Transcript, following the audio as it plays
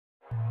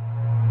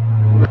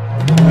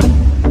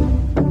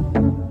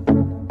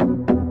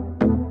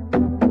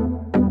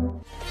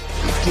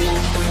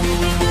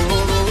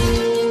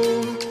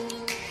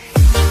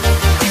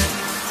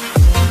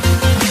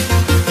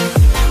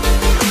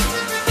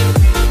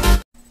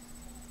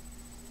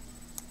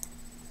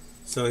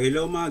So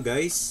hello mga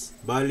guys,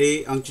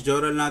 bali ang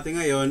tutorial natin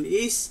ngayon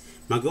is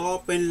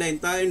mag-open line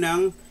tayo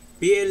ng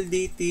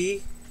PLDT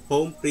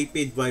Home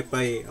Prepaid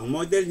Wi-Fi. Ang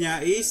model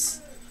niya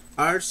is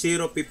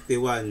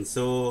R051.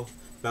 So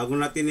bago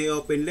natin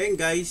i-open line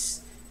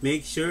guys,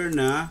 make sure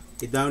na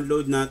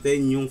i-download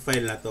natin yung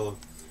file na to.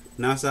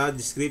 Nasa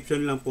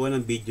description lang po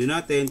ng video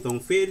natin tong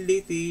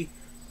PLDT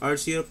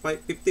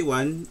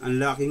R051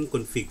 unlocking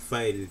config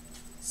file.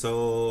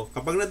 So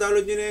kapag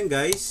na-download nyo na yan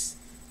guys,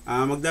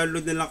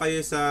 mag-download na lang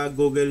kayo sa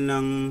Google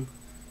ng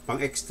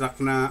pang-extract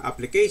na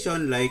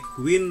application like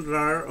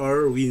WinRAR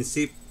or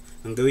WinZip.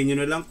 Ang gawin nyo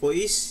na lang po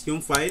is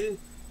yung file,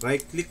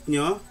 right click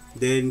nyo,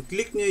 then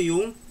click nyo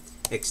yung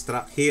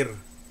extract here.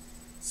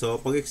 So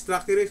pag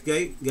extract here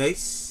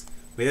guys,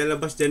 may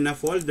lalabas dyan na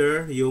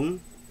folder. Yung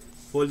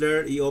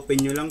folder i-open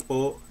nyo lang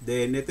po,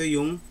 then ito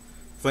yung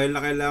file na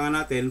kailangan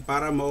natin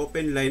para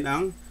ma-open line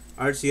ang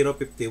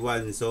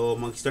R051. So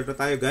mag-start na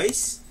tayo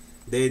guys.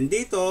 Then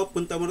dito,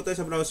 punta muna tayo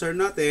sa browser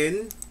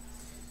natin.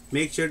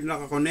 Make sure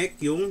na naka-connect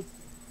yung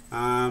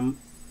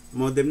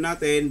modem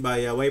natin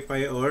via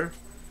Wi-Fi or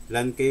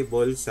LAN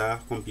cable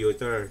sa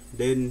computer.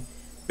 Then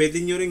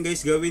pwede nyo rin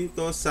guys gawin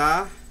to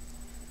sa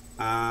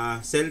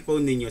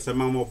cellphone ninyo, sa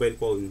mga mobile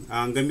phone.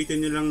 Ang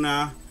gamitin nyo lang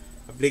na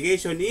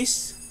application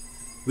is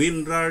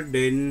WinRAR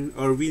then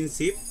or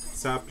WinZip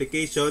sa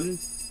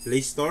application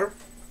Play Store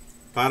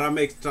para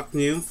ma-extract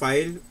nyo yung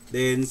file.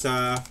 Then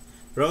sa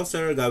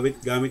browser, gamit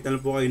na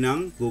lang po kayo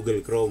ng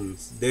Google Chrome.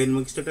 Then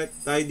mag-start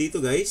tayo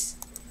dito guys.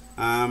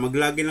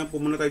 Mag-login lang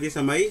po muna tayo sa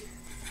may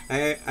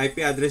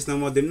IP address ng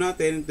modem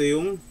natin. Ito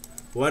yung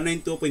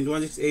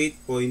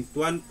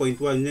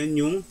 192.168.1.1. Yan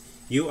yung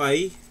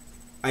UI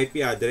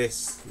IP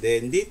address.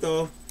 Then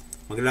dito,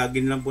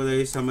 mag-login lang po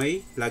tayo sa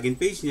may login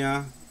page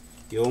nya.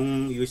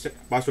 Yung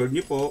password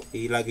nyo po,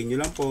 i-login nyo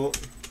lang po.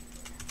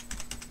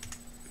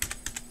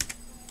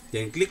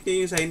 Then click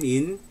nyo yung sign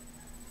in.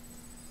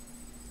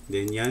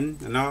 Then yan,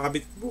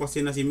 nakakabit po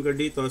kasi na SIM card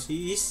dito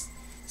is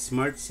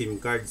Smart SIM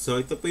card. So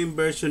ito po yung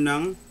version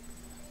ng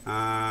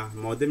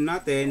modem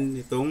natin,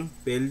 itong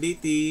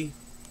PLDT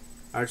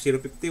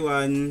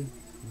R051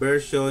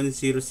 version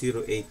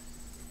 008.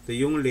 Ito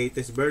yung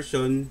latest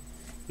version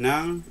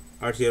ng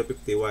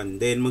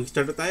R051. Then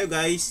mag-start na tayo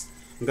guys.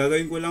 Ang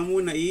gagawin ko lang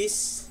muna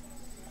is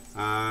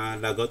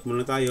logout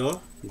muna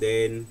tayo.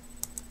 Then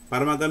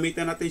para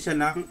magamitan natin siya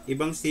ng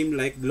ibang SIM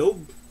like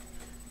Globe,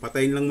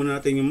 patayin lang muna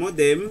natin yung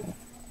modem.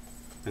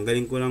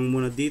 Tanggalin ko lang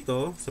muna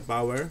dito sa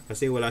power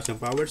kasi wala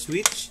siyang power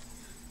switch.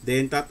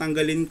 Then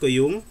tatanggalin ko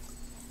yung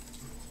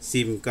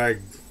SIM card.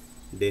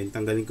 Then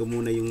tanggalin ko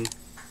muna yung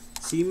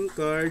SIM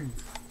card.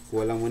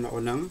 Kuha lang muna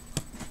ako ng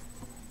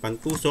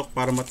pantusok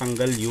para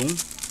matanggal yung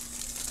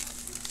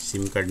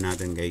SIM card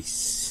natin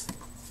guys.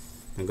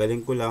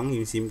 Tanggalin ko lang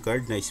yung SIM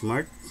card na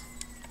Smart.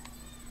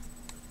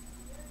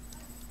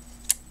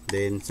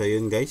 Then so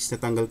yun guys,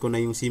 natanggal ko na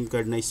yung SIM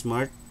card na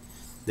Smart.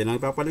 Then ang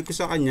ipapalit ko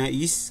sa kanya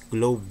is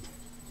Globe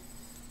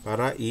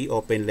para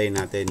i-open line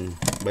natin.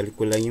 Balik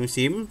ko lang yung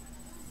SIM,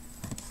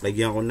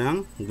 lagyan ko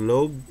ng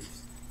Globe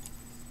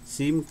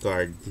SIM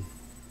card.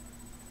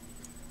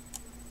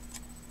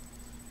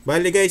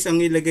 Bali guys,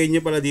 ang ilagay nyo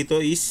pala dito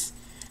is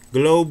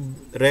Globe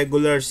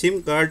regular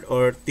SIM card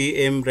or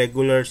TM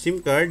regular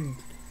SIM card.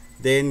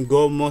 Then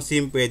GOMO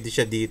SIM pwede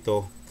siya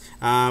dito.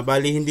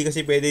 Bali hindi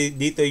kasi pwede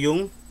dito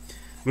yung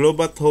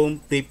Globe at Home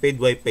Prepaid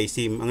Wi-Fi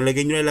SIM. Ang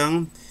lagay nyo na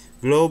lang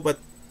Globe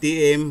at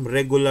TM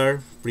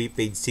regular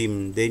prepaid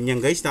SIM. Then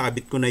yan guys,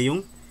 nakabit ko na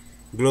yung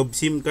Globe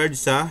SIM card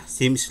sa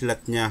SIM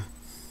slot nya.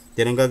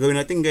 Then ang gagawin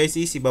natin guys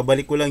is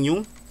ibabalik ko lang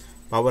yung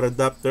power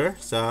adapter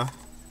sa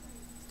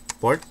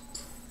port.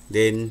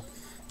 Then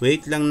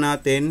wait lang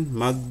natin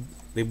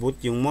mag-reboot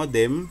yung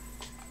modem.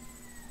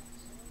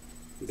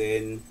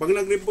 Then pag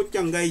nag-reboot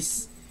yan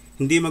guys,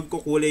 hindi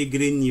magkukulay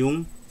green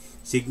yung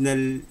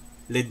signal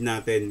LED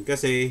natin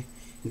kasi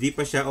hindi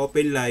pa siya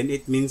open line.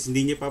 It means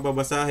hindi niya pa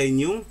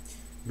babasahin yung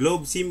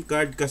Globe SIM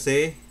card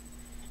kasi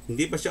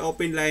hindi pa siya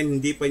open line,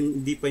 hindi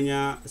pa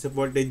niya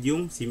supported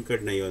yung SIM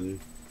card na yon.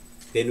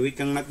 Then wait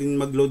lang natin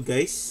mag-load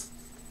guys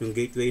yung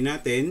gateway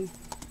natin.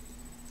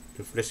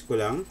 Refresh ko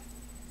lang.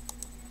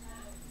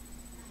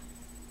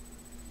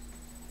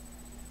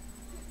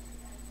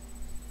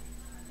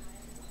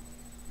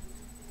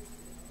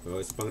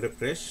 So isa pang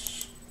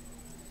refresh.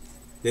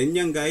 Then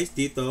yan guys,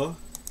 dito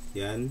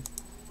yan,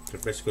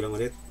 refresh ko lang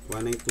ulit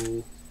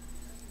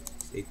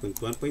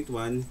 192.8.1.1.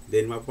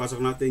 Then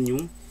mapapasok natin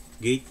yung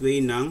gateway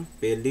ng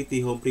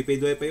PLDT Home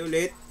Prepaid Wi-Fi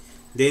ulit.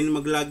 Then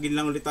mag-login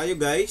lang ulit tayo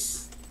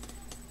guys.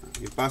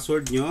 Yung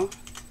password nyo.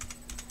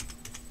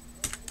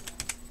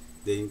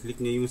 Then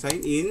click nyo yung sign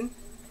in.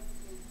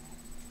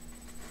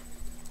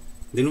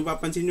 Then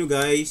mapapansin nyo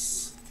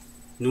guys,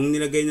 nung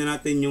nilagay na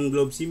natin yung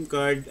Globe SIM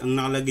card, ang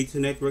nakalagay sa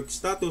network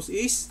status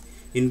is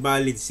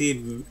invalid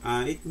SIM.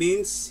 It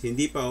means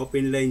hindi pa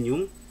open line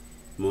yung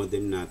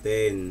modem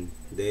natin.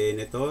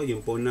 Then ito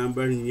yung phone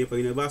number, hindi pa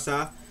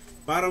binabasa.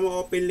 Para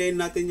ma-open line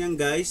natin yan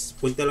guys,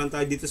 punta lang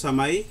tayo dito sa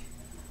may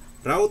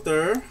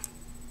router.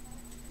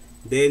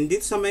 Then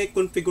dito sa may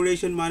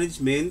configuration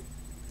management,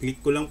 click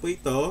ko lang po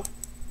ito.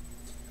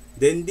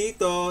 Then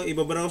dito,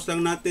 ibabrowse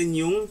lang natin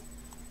yung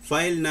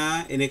file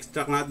na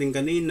in-extract natin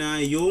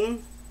kanina, yung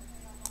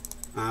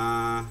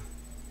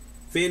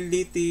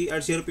PLDT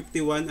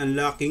R051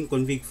 unlocking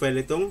config file.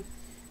 Itong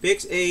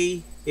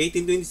PXA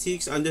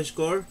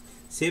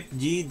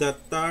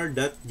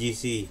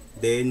 1826_sepg.tar.gc.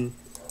 Then,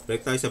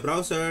 balik tayo sa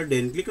browser.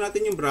 Then, click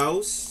natin yung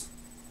browse.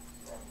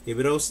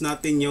 I-browse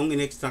natin yung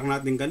in-extract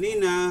natin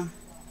kanina,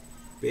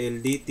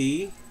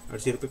 PLDT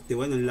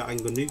R051 unlocking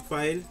config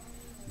file.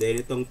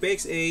 Then, itong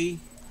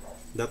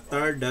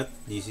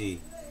PXA.tar.gc.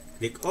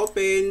 Click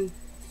open.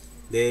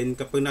 Then,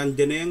 kapag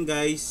nandyan na yan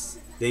guys,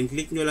 then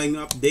click nyo lang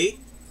yung update.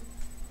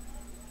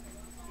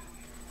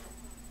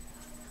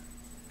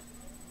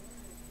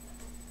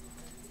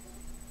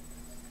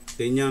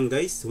 Then yan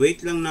guys,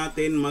 wait lang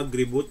natin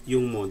mag-reboot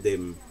yung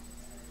modem.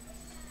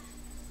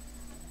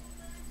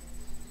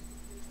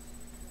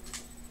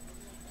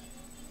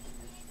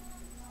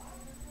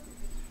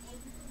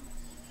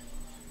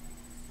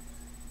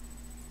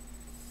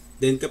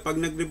 Then kapag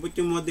nag-reboot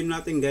yung modem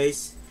natin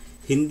guys,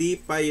 hindi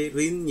pa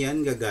rin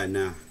yan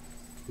gagana.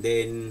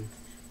 Then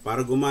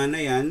para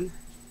gumana yan,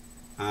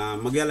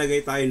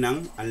 maglalagay tayo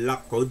ng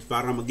unlock code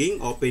para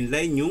maging open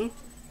line yung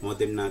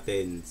modem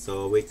natin.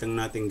 So wait lang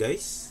natin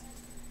guys,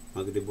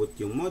 mag-reboot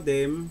yung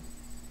modem.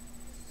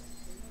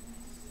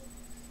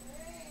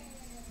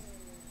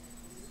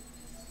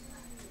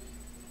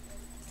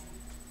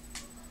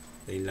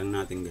 Tayin lang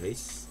natin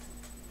guys.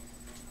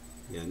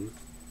 Yan,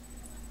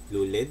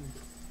 blue LED.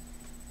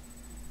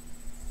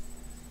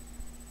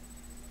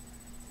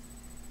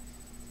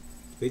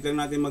 Wait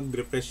lang natin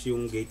mag-refresh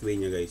yung gateway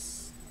niya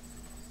guys.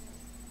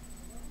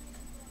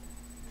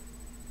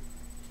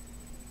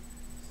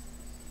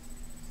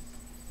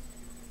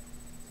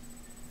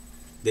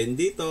 Then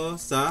dito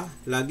sa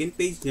login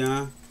page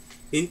niya,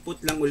 input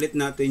lang ulit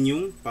natin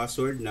yung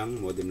password ng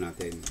modem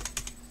natin.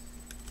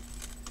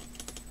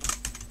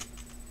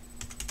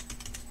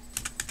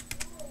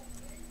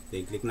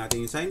 Then click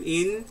natin yung sign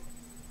in.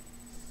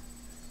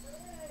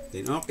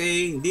 Then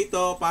okay,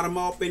 dito para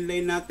ma-open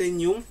line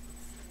natin yung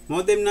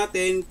modem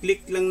natin,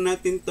 click lang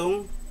natin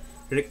tong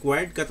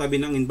required katabi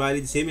ng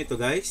invalid SIM. Ito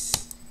guys.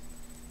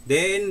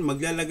 Then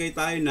maglalagay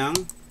tayo ng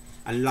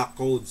unlock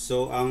code.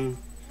 So ang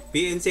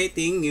PN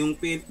setting, yung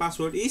PN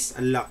password is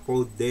unlock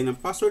code. Then ang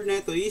password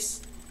na ito is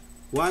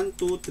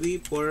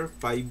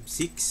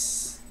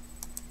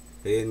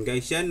 123456. Then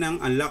guys, yan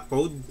ang unlock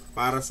code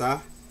para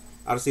sa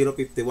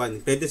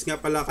R051. Credits nga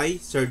pala kay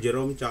Sir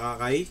Jerome tsaka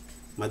kay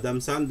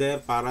Madam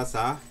Zander para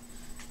sa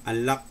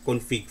unlock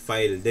config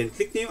file. Then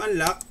click nyo yung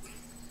unlock.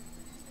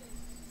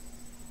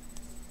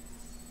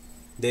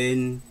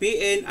 Then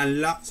PN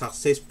unlock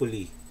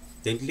successfully.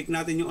 Then click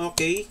natin yung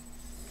OK.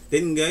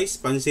 Then guys,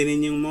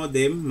 pansinin yung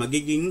modem,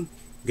 magiging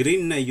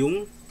green na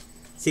yung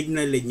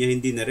signal LED niya,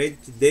 hindi na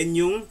red. Then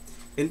yung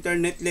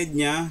internet LED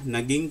niya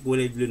naging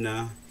kulay blue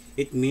na.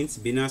 It means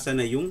binasa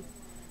na yung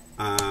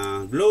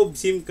globe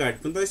SIM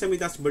card. Punta tayo sa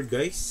may dashboard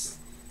guys.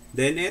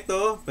 Then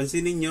ito,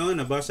 pansinin nyo,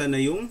 nabasa na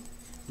yung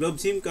globe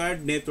SIM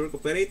card, network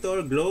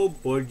operator, globe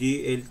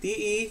 4G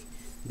LTE.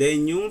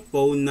 Then yung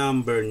phone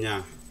number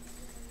niya.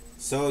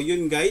 So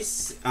yun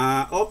guys,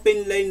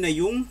 open line na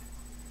yung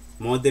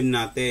modem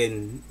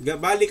natin.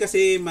 Bali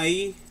kasi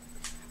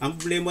ang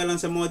problema lang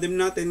sa modem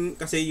natin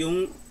kasi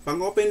yung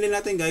pang open line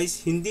natin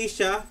guys, hindi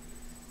siya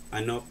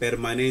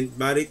permanent.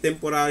 Bali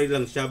temporary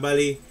lang siya.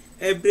 Bali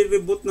every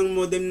reboot ng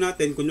modem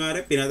natin,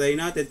 kunwari pinatay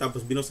natin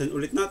tapos binuksan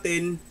ulit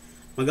natin,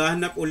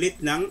 maghahanap ulit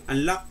ng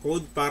unlock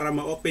code para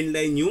ma-open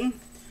line yung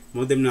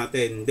modem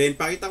natin. Then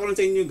pakita ko lang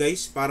sa inyo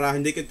guys para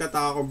hindi kayo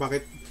tataka kung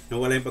bakit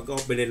nawala yung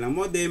pagka-open line ng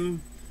modem.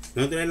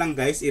 Ganito na lang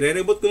guys,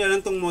 i-reboot ko na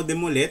lang tong modem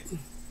ulit.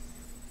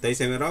 Tayo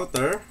sa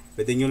router,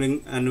 pwede nyo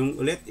lang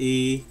ulit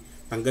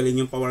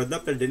tanggalin yung power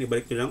adapter, then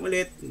ibalik nyo lang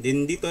ulit.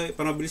 Then dito,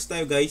 pangabilis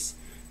tayo guys,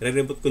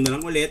 i-reboot ko na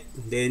lang ulit.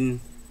 Then,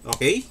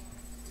 okay,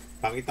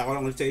 pakita ko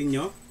lang ulit sa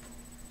inyo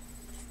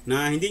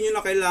na hindi nyo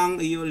na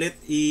kailangang ulit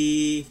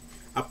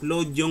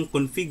i-upload yung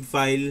config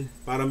file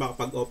para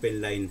makapag-open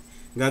line.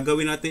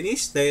 Gagawin natin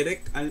is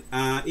direct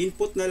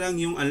input na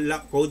lang yung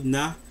unlock code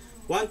na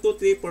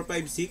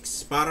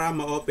 123456 para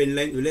ma-open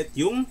line ulit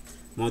yung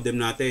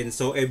modem natin.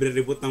 So every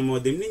reboot ng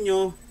modem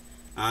ninyo,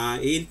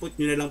 i-input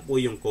nyo na lang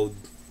po yung code.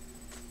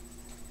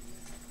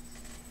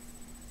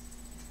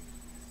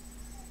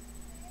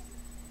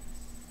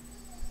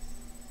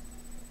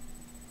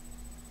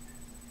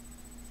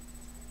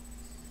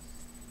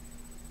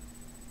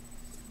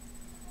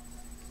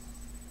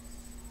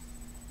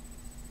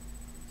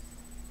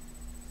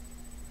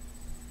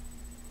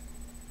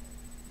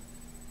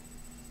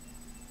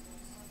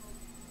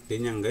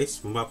 Ganyan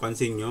guys,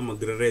 mapapansin nyo,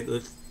 magre-red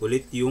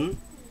ulit yung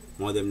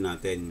modem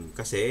natin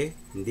kasi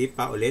hindi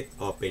pa ulit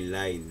open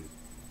line.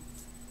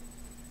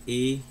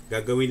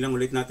 Gagawin lang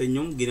ulit natin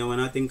yung ginawa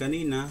natin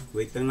kanina.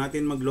 Wait lang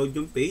natin mag-load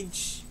yung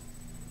page.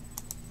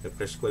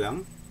 Refresh ko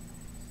lang.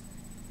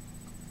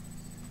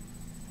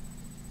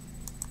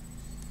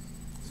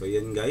 So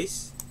yan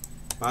guys,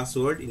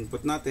 password,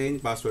 input natin,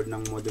 password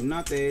ng modem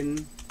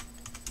natin.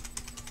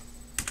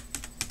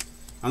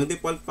 Ang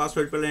default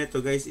password pala nito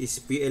guys is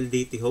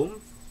PLDT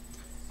Home.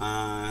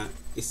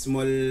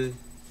 Small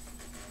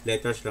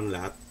letters lang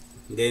lahat.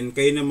 Then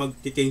kayo na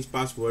mag-change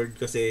password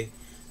kasi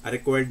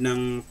required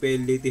ng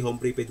PLDT Home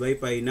Prepaid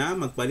Wi-Fi na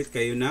magpalit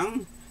kayo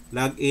ng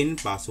login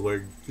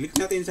password. Click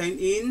natin sign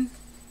in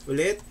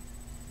ulit.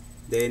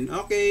 Then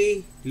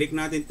okay, click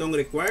natin tong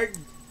required.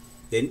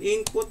 Then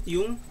input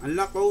yung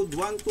unlock code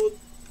 1 2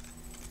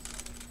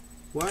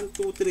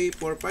 3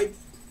 4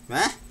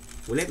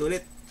 5. Ulit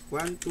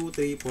 1 2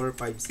 3 4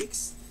 5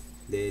 6.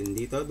 Then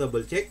dito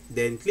double check.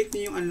 Then click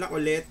niyo yung unlock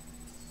ulit.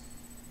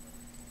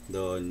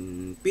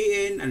 Doon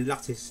PN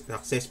unlock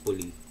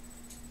successfully.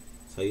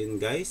 So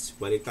yun guys,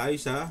 balik tayo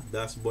sa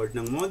dashboard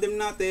ng modem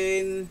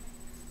natin.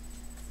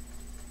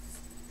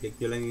 Click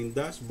nyo lang yung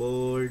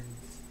dashboard.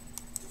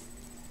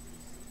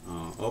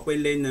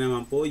 Open line na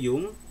naman po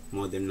yung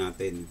modem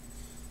natin.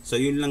 So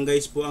yun lang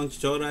guys po ang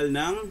tutorial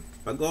ng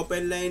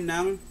pag-open line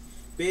ng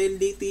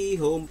PLDT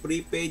Home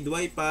Prepaid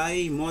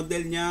Wi-Fi.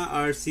 Model niya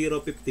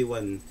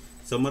R051.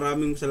 So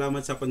maraming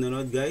salamat sa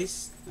panonood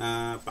guys.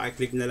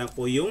 Paki-click na lang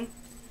po yung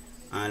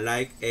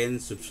like and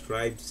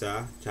subscribe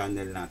sa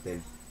channel natin.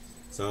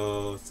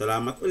 So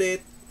salamat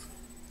ulit.